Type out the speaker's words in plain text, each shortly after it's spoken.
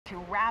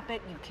can wrap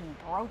it, you can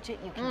brooch it,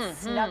 you can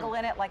snuggle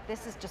in it. Like,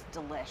 this is just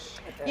delish.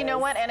 You know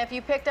what? And if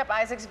you picked up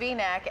Isaac's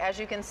V-neck, as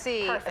you can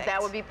see, Perfect.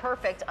 that would be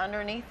perfect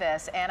underneath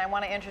this. And I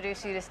want to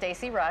introduce you to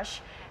Stacey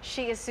Rush.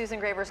 She is Susan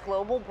Graver's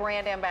global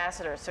brand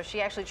ambassador. So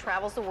she actually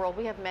travels the world.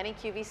 We have many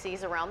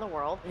QVCs around the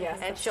world. Yes,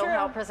 and that's she'll true.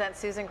 help present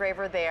Susan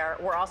Graver there.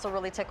 We're also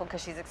really tickled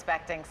because she's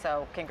expecting.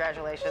 So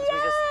congratulations.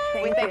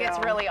 Thank We think you. it's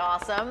really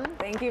awesome.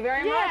 Thank you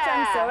very much.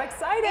 I'm so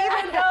excited.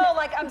 Even though,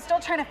 like, I'm still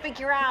trying to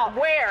figure out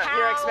Where how,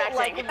 you're expecting.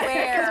 Like,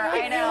 where.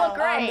 I know. You look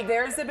great.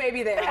 There's the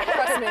baby there.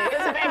 Trust me.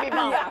 There's a baby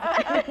bump.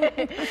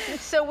 Yeah.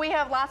 So we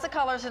have lots of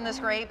colors in this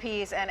great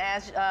piece, and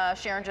as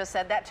Sharon just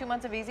said, that 2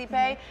 months of Easy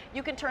Pay,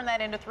 you can turn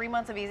that into 3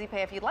 months of Easy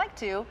Pay if you'd like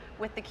to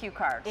with the Q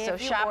card. So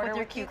If you shop order with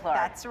your Q card.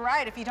 That's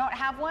right. If you don't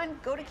have one,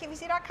 go to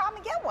QVC.com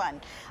and get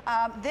one.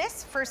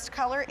 This first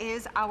color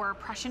is our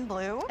Prussian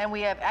blue. And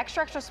we have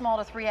extra, extra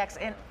small to 3X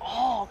in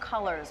all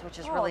colors, which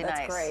is really that's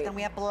nice. great. Then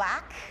we have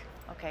black.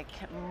 Okay,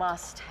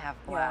 must have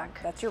Yeah,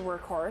 black. that's your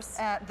workhorse.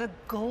 The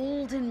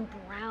golden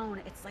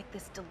brown. It's like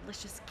this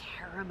delicious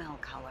caramel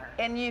color.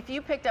 And if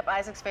you picked up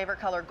Isaac's favorite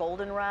color,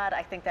 goldenrod,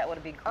 I think that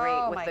would be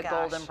great with the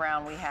golden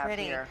brown we have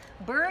Pretty. here.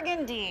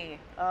 Burgundy.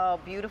 Oh,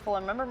 beautiful.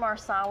 And remember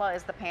Marsala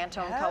is the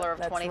Pantone color of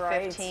that's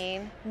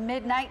 2015. right.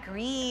 Midnight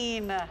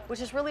green.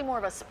 Which is really more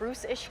of a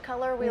spruce-ish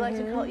color, we like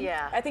to call it.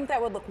 Yeah. I think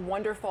that would look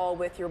wonderful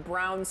with your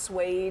brown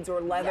suedes or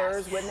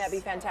leathers. Yes. Wouldn't that be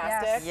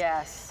fantastic?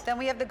 Yes. Then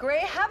we have the gray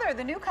heather,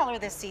 the new color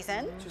this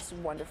season. Just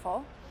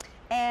wonderful.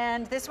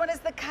 And this one is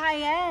the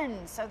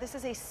cayenne. So this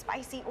is a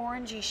spicy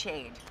orangey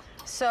shade.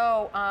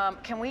 So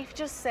can we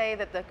just say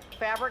that the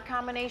fabric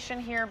combination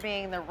here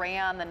being the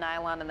rayon, the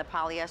nylon, and the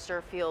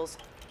polyester feels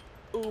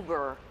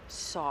uber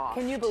soft.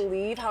 Can you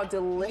believe how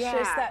delicious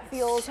Yeah, that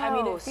feels? I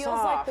mean, it so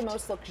feels like the soft.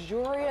 most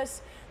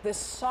luxurious, the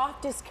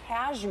softest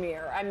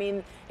cashmere. I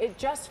mean, it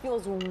just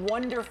feels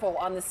wonderful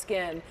on the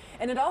skin.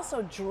 And it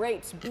also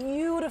drapes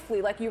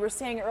beautifully. Like you were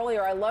saying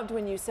earlier, I loved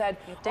when you said,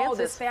 oh,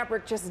 this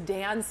fabric just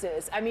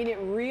dances. I mean, it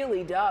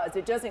really does.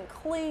 It doesn't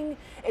cling.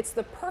 It's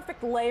the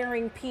perfect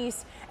layering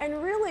piece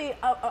and really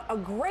a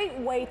great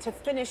way to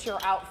finish your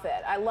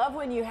outfit. I love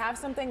when you have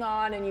something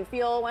on and you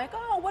feel like,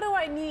 oh, what do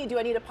I need? Do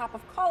I need a pop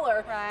of color?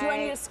 Do I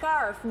need a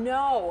scarf?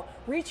 No.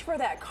 Reach for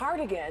that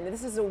cardigan.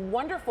 This is a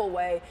wonderful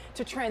way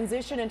to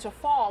transition into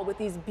fall with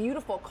these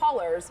beautiful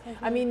colors.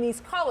 I mean,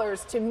 these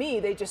colors, to me,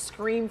 they just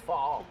scream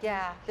fall.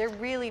 Yeah, they're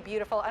really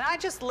beautiful. And I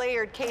just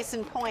layered, case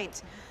in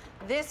point,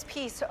 this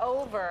piece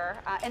over,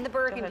 in the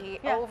burgundy,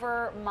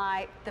 over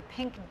the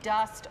pink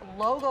dust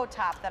logo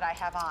top that I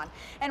have on.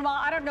 And while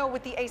I don't know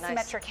with the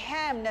asymmetric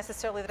hem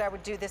necessarily that I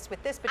would do this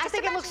with this, but I just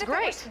think it imagine looks if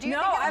great. was- do you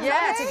No, think I it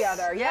love was it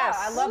together. Yeah, Yes.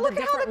 I Well, love look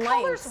the at how different the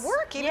lengths. colors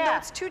work, even though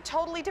it's two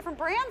totally different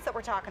brands that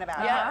we're talking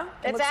about. Yeah. It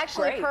It's looks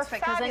actually great.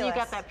 perfect because then you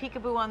got Fabulous. that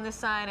peekaboo on this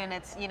side, and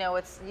it's you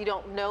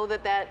don't know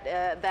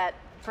that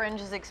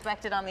fringe is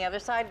expected on the other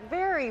side.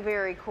 Very,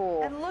 very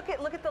cool. And look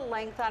at the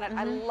length on it.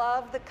 I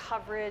love the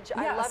coverage.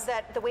 I love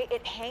that the way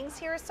it hangs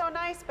here is so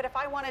nice. But if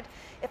I wanted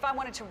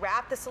to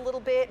wrap this a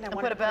little bit and I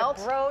wanted put a to belt?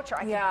 put a brooch or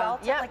I could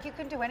belt it, Yep. like you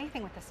can do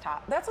anything with this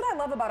top. That's what I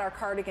love about our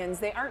cardigans.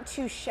 They aren't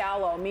too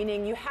shallow,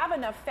 meaning you have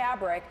enough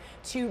fabric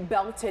to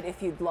belt it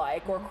if you'd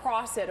like, or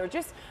cross it, or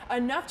just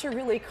enough to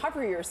really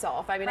cover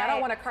yourself. I mean, I don't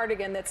want a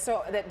cardigan that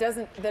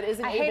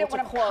isn't I hate able it when to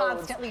I'm close.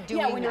 constantly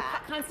doing Yeah, when you're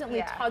that.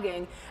 constantly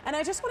tugging. And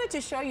I just wanted to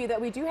show you that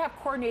we do have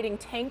coordinating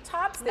tank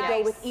tops that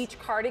go with each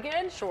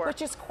cardigan,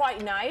 which is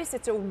quite nice.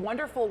 It's a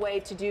wonderful way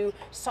to do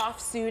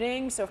soft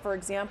suiting. So for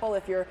example,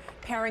 if you're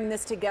pairing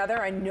this together,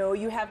 I know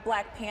you have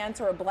black pants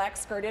or a black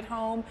skirt at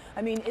home.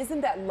 I mean, isn't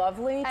that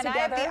lovely And together?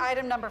 I have the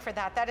item number for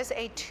that. That is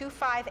a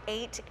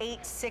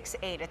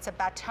 258868. It's a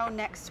bateau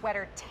neck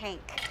sweater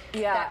tank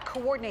that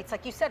coordinates,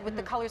 like you said, with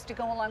the colors to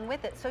go along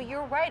with it. So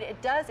you're right, it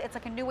does. It's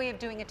like a new way of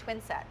doing a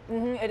twin set.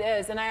 It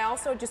is. And I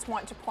also just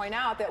want to point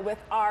out that with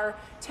our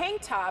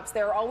tank tops,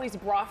 they're always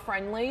bra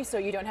friendly, so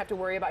you don't have to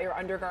worry about your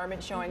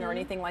undergarment showing or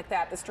anything like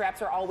that. The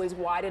straps are always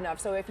wide enough.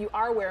 So if you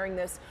are wearing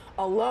this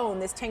alone,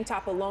 this tank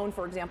top alone,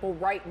 for example,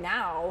 right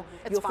now,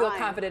 you'll feel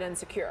confident and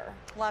secure.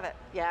 Love it.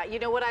 Yeah, you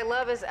know what I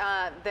love is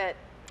that,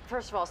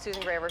 first of all,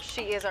 Susan Graver,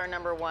 she is our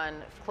 #1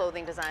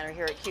 clothing designer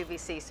here at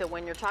QVC. So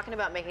when you're talking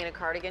about making a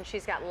cardigan,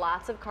 she's got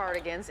lots of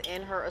cardigans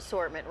in her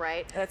assortment,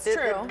 right? That's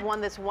true. The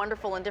one that's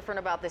wonderful and different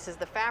about this is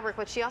the fabric,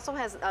 but she also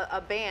has a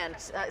band.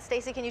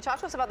 Stacey, can you talk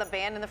to us about the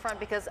band in the front?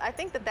 Because I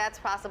think that's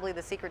possibly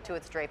the secret to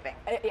its draping.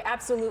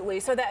 Absolutely.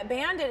 So that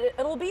band,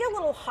 it'll be a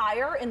little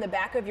higher in the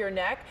back of your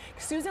neck.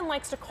 Susan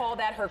likes to call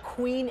that her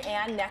Queen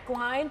Anne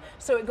neckline.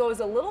 So it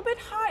goes a little bit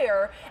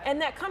higher, and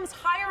that comes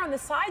higher on the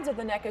sides of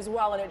the neck as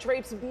well, and it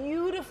drapes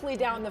beautifully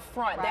down the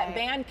front. That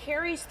band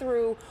carries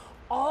through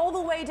all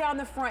the way down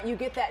the front. You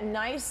get that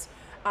nice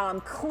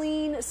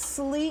clean,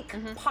 sleek,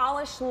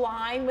 polished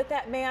line with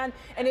that band,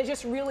 and it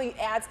just really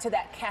adds to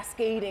that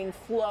cascading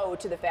flow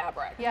to the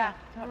fabric. Yeah,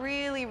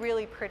 really,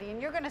 really pretty.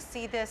 And you're going to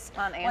see this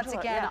on Angela,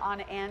 once again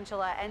on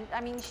Angela. And I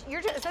mean, is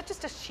that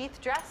just a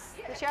sheath dress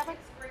that you have?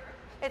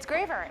 It's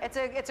Graver.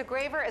 It's a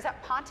Graver. Is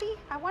that Ponte,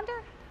 I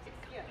wonder?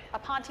 a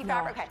ponte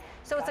fabric. Okay,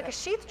 so it's like a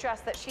sheath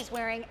dress that she's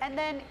wearing. And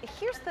then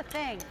here's the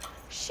thing.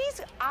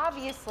 She's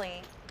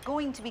obviously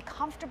going to be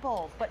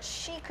comfortable, but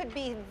she could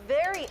be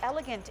very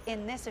elegant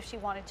in this if she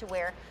wanted to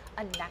wear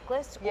a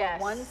necklace or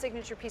one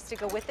signature piece to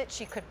go with it.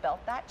 She could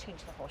belt that, change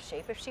the whole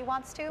shape if she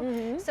wants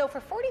to. So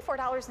for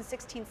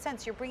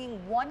 $44.16, you're bringing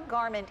one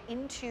garment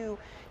into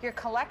your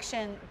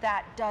collection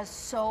that does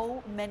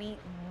so many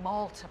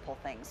multiple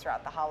things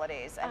throughout the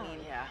holidays. I mean,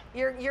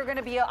 you're going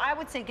to be, I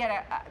would say, get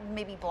a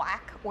maybe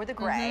black or the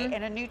gray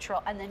and a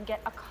neutral, and then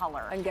get a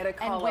color.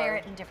 And wear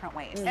it in different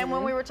ways. And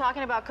when we were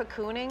talking about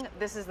cocooning,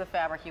 this is the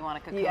fabric you want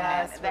to cocoon in.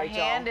 The Rachel.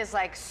 hand is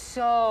like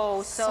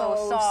so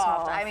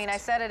soft. I mean, I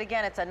said it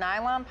again, it's a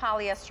nylon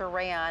polyester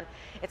rayon.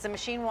 It's a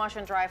machine wash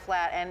and dry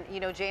flat, and you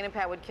know, Jane and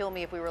Pat would kill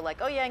me if we were like,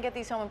 oh yeah, and get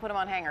these home and put them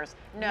on hangers.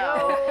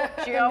 No.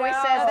 She always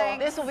says,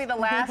 this will be the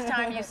last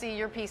time you see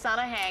your piece on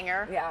a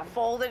hanger.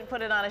 Fold it,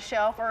 put it on a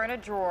shelf or in a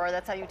drawer.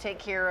 That's how you take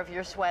care of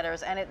your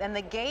sweaters. And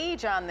the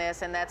gauge on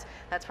this, and that's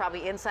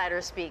probably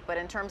insider speak, but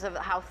in terms of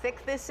how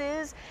thick this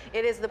is,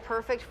 it is the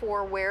perfect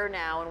for wear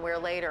now and wear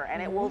later.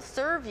 And it will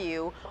serve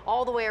you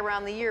all the way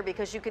around the year,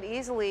 because you could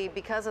easily,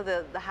 because of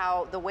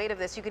the weight of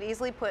this, you could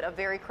easily put a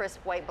very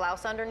crisp white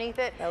blouse underneath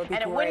it. That would be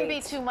and it wouldn't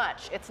be too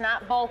much. It's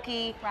not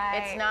bulky.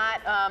 It's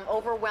not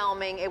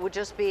overwhelming. It would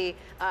just be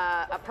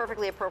a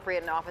perfectly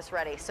appropriate and office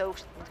ready. So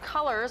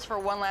colors for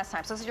one last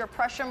time. So this is your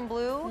Prussian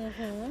blue.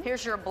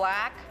 Here's your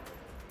black.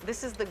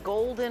 This is the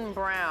golden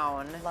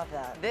brown. Love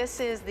that.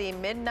 This is the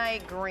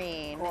midnight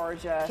green.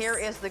 Gorgeous. Here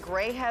is the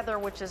gray heather,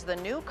 which is the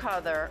new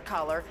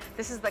color.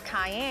 This is the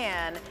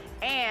cayenne.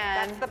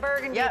 And that's the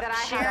burgundy that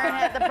I Sharon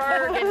have. had the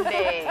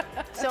burgundy.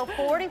 So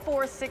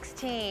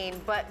 $44.16,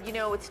 but you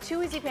know, it's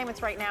 2 easy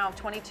payments right now of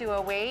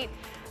 $22.08.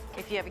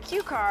 If you have a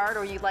Q card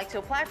or you'd like to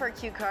apply for a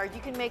Q card, you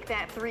can make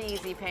that 3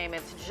 easy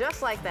payments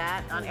just like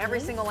that on every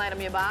single item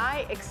you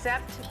buy,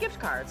 except gift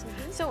cards.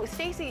 So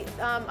Stacy,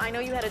 I know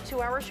you had a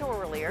 2-hour show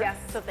earlier. Yes.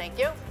 So thank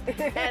you.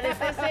 And is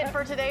this it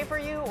for today for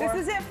you? This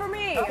is it for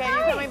me. Okay,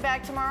 you coming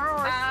back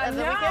tomorrow or as a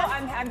no,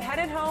 weekend? I'm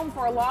headed home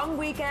for a long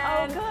weekend.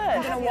 Oh, good.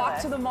 I'm going to walk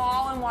to the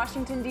mall in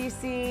Washington,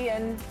 D.C.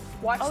 and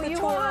watch the you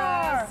tourists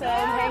are.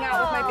 and hang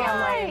out with my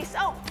family. Nice.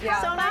 Oh,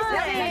 so nice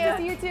to see you. Nice to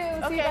see you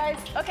too. See you guys.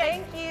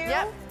 Okay. Thank you.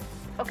 Yep.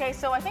 Okay,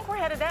 so I think we're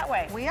headed that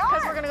way. We are.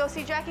 Because we're going to go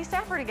see Jackie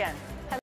Stafford again.